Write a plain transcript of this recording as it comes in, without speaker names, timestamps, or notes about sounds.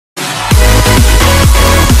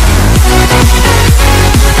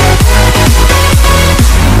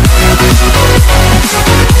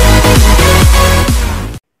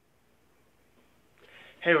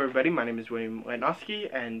everybody, my name is William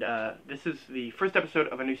Lightnowski, and this is the first episode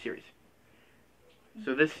of a new series.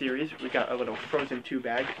 So this series, we got a little Frozen 2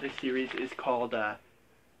 bag. This series is called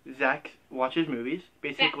Zach Watches Movies.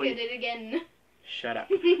 Basically, Zach did it again. Shut up.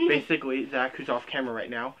 Basically, Zach, who's off camera right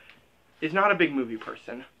now, is not a big movie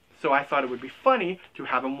person, so I thought it would be funny to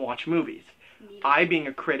have him watch movies. I, being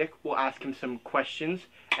a critic, will ask him some questions,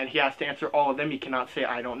 and he has to answer all of them. He cannot say,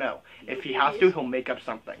 I don't know. If he has to, he'll make up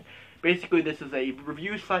something. Basically, this is a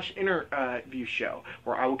review/interview show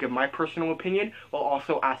where I will give my personal opinion while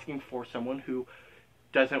also asking for someone who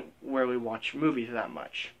doesn't really watch movies that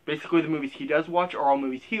much. Basically, the movies he does watch are all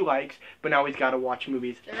movies he likes, but now he's got to watch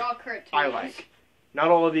movies They're all cartoons. I like. Not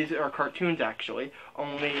all of these are cartoons, actually.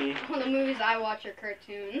 Only all the movies I watch are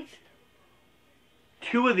cartoons.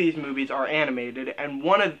 2 of these movies are animated, and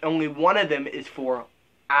only one of them is for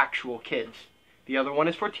actual kids. The other one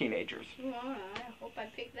is for teenagers. Well, I hope I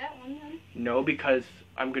picked that one then. No, because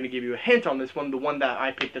I'm going to give you a hint on this one. The one that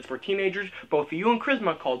I picked that's for teenagers, both you and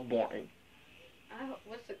Charisma called boring.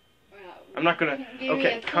 What's the... I'm not going to...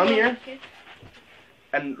 Okay, come here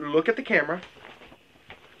and look at the camera.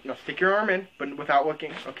 Now stick your arm in, but without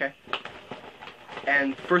looking, okay?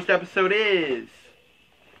 And first episode is...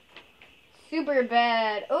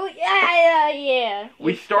 Superbad. Oh, yeah.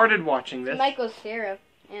 We started watching this. Michael Cera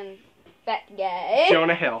and that guy.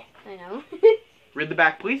 Jonah Hill. I know. Read the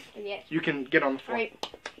back, please. Yes. You can get on the floor.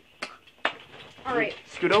 Alright.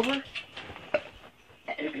 Scoot over.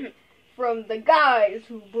 From the guys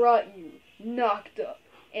who brought you Knocked Up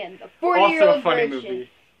and the 40-year-old Also a funny version. movie.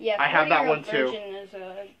 Yeah, I have that one too. Version is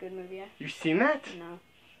a good movie. You've seen that? No,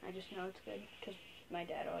 I just know it's good because my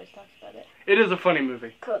dad always talks about it. It is a funny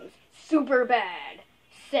movie. Comes Superbad.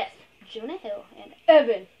 Seth, Jonah Hill, and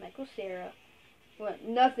Evan, Michael Cera, want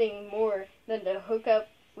nothing more than to hook up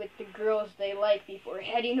with the girls they like before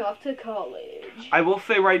heading off to college. I will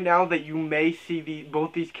say right now that you may see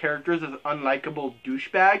both these characters as unlikable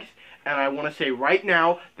douchebags, and I want to say right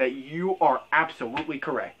now that you are absolutely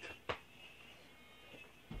correct.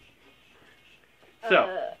 So,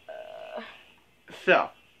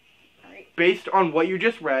 based on what you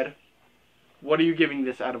just read, what are you giving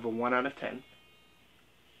this out of a 1 out of 10?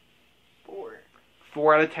 4.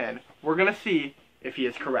 4 out of 10. We're going to see if he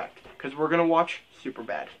is correct, because we're going to watch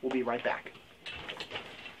Superbad. We'll be right back.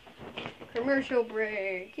 Commercial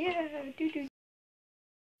break. Yeah, doo-doo.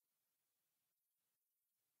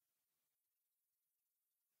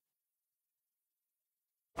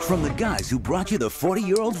 From the guys who brought you the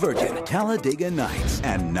 40-year-old virgin, Talladega Nights,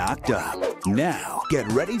 and Knocked Up. Now, get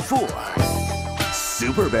ready for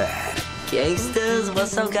Superbad. Gangsters,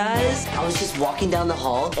 what's up, guys? I was just walking down the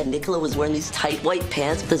hall, and Nicola was wearing these tight white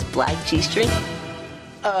pants with this black G-string.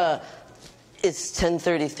 It's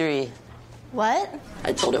 10:33. What?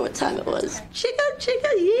 I told her what time it was. Chica,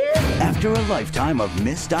 yeah. After a lifetime of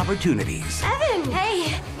missed opportunities, Evan,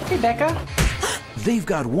 hey. Hey, Becca. they've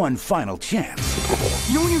got one final chance.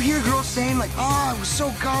 You know when you hear girls saying, like, oh, I was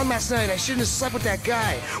so gone last night, I shouldn't have slept with that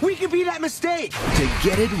guy. We could be that mistake. To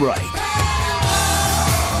get it right.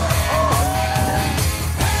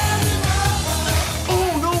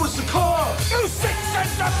 Oh, no, it's the car. You sick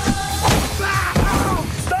sense of... Stop!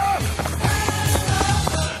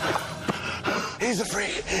 He's a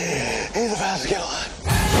freak. He's a fast killer.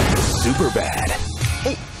 Superbad.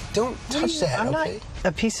 Hey, don't touch that, I'm okay? Not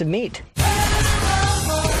a piece of meat.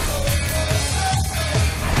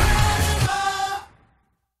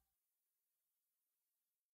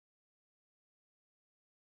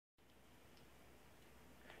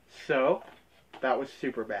 So, that was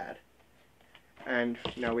Superbad. And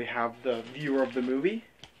now we have the viewer of the movie,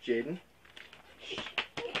 Jayden.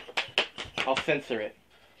 I'll censor it.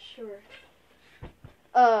 Sure.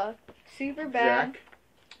 Superbad. Zach,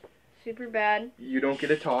 Superbad. you don't get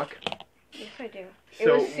to talk. Yes, I do.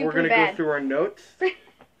 So we're going to go through our notes.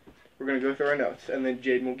 We're going to go through our notes, and then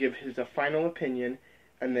Jayden will give his final opinion,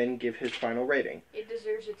 and then give his final rating. It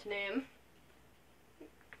deserves its name.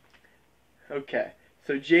 Okay.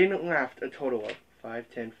 So Jayden laughed a total of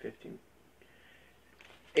 5, 10, 15,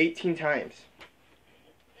 18 times.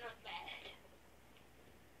 Not bad.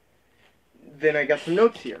 Then I got some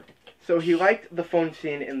notes here. So he liked the phone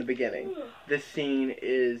scene in the beginning. This scene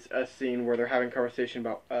is a scene where they're having conversation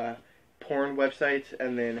about porn websites,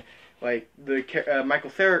 and then like the Michael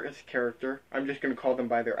Cera's character. I'm just gonna call them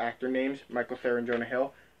by their actor names: Michael Cera and Jonah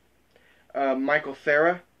Hill. Michael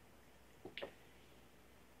Cera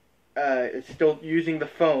is still using the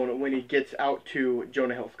phone when he gets out to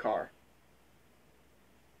Jonah Hill's car.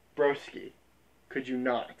 Broski, could you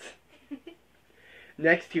not?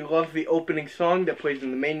 Next, he loves the opening song that plays in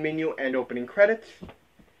the main menu and opening credits.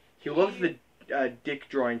 He loves the dick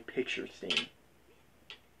drawing picture scene.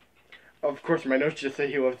 Of course, my notes just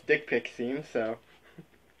say he loves dick pic scenes, so.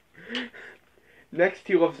 Next,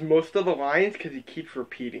 he loves most of the lines because he keeps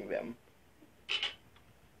repeating them.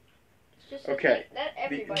 It's just Okay. that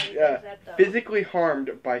everybody does that, though. Physically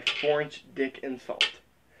harmed by 4-inch dick insult.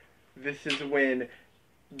 This is when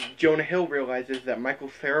Jonah Hill realizes that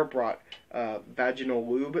Michael Cera brought vaginal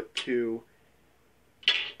lube to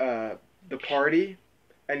the party,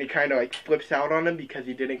 and he kind of like flips out on him because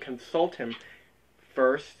he didn't consult him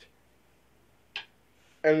first.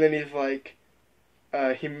 And then he's like,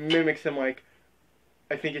 he mimics him like,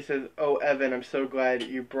 I think he says, "Oh, Evan, I'm so glad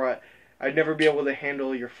you brought, I'd never be able to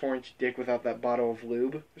handle your 4-inch dick without that bottle of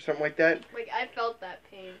lube," or something like that. Like, I felt that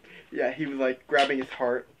pain. Yeah, he was like grabbing his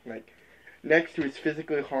heart. Like, next, he was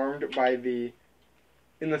physically harmed by in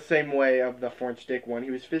the same way of the 4-inch dick one,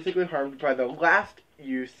 he was physically harmed by the last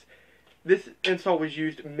use. This insult was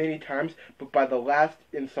used many times, but by the last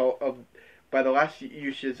usage of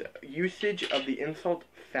the insult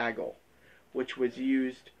faggle, which was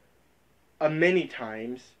used many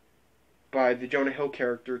times by the Jonah Hill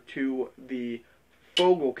character to the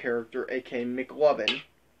Fogel character, aka McLovin.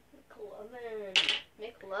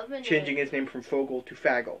 McLovin. Changing his name from Fogel to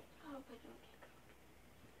Faggle.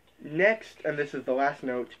 Next, and this is the last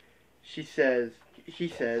note, he says,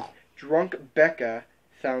 "Drunk Becca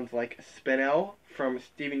sounds like Spinell from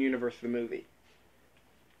Steven Universe the movie."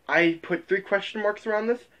 I put 3 question marks around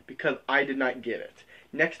this because I did not get it.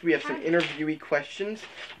 Next, we have some interviewee questions.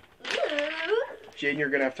 Jayden, you're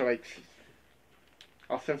gonna have to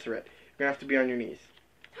I'll censor it. You're gonna have to be on your knees.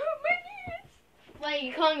 Wait,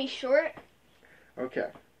 you calling me short?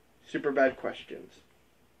 Okay. Superbad questions.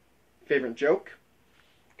 Favorite joke?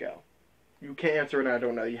 Go. You can't answer it and I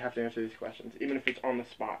don't know. You have to answer these questions, even if it's on the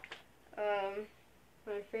spot.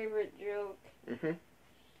 My favorite joke.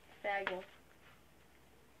 Faggle.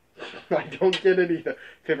 I don't get it either.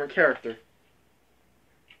 Favorite character?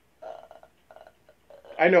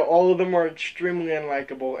 I know all of them are extremely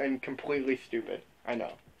unlikable and completely stupid. I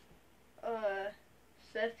know.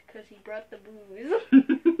 Seth, because he brought the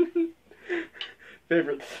booze.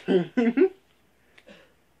 Favorite scene?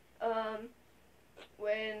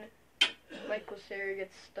 When Michael Cera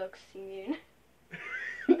gets stuck singing.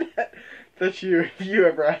 That's you. You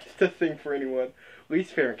ever asked to sing for anyone?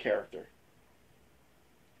 Least favorite character?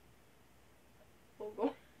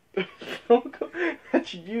 Fogel. Fogel?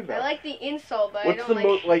 That's you though. I like the insult, but What's I don't the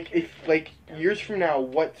most if years from now,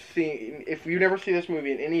 what scene? If you never see this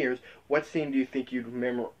movie in any years, what scene do you think you'd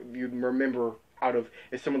remember out of?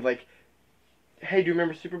 If someone's like, "Hey, do you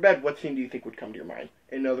remember Superbad?" What scene do you think would come to your mind?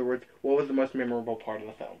 In other words, what was the most memorable part of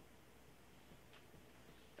the film?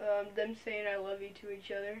 Them saying "I love you" to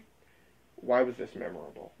each other. Why was this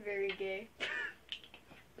memorable? Very gay.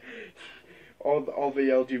 All the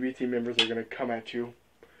LGBT members are gonna come at you.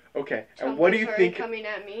 Okay, and Trump what do is you already think? coming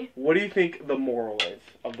at me. What do you think the moral is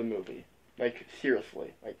of the movie? Like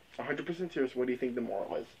seriously, 100% serious. What do you think the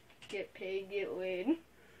moral is? Get paid, get laid.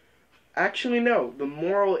 Actually, no. The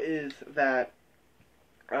moral is that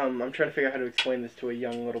I'm trying to figure out how to explain this to a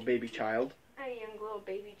young little baby child. A young little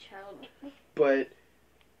baby child. But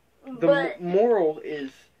the moral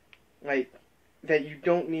is that you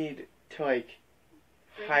don't need to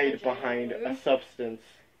hide behind a substance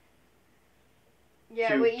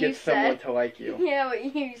to get someone to like you. Yeah,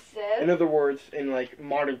 what you said. In other words, in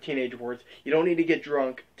modern teenage words, you don't need to get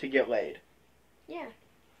drunk to get laid. Yeah.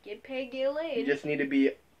 Get paid, get laid. You just need to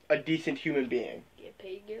be a decent human being. Get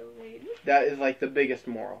paid, get laid. That is the biggest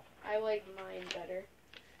moral. I like mine better.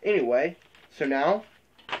 Anyway, so now,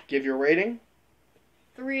 give your rating.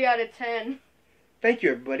 3 out of 10. Thank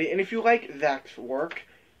you, everybody. And if you like Zach's work,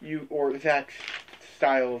 or Zach's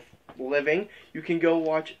style of living, you can go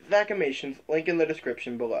watch Zachimations, link in the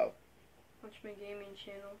description below. Watch my gaming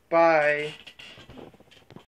channel. Bye.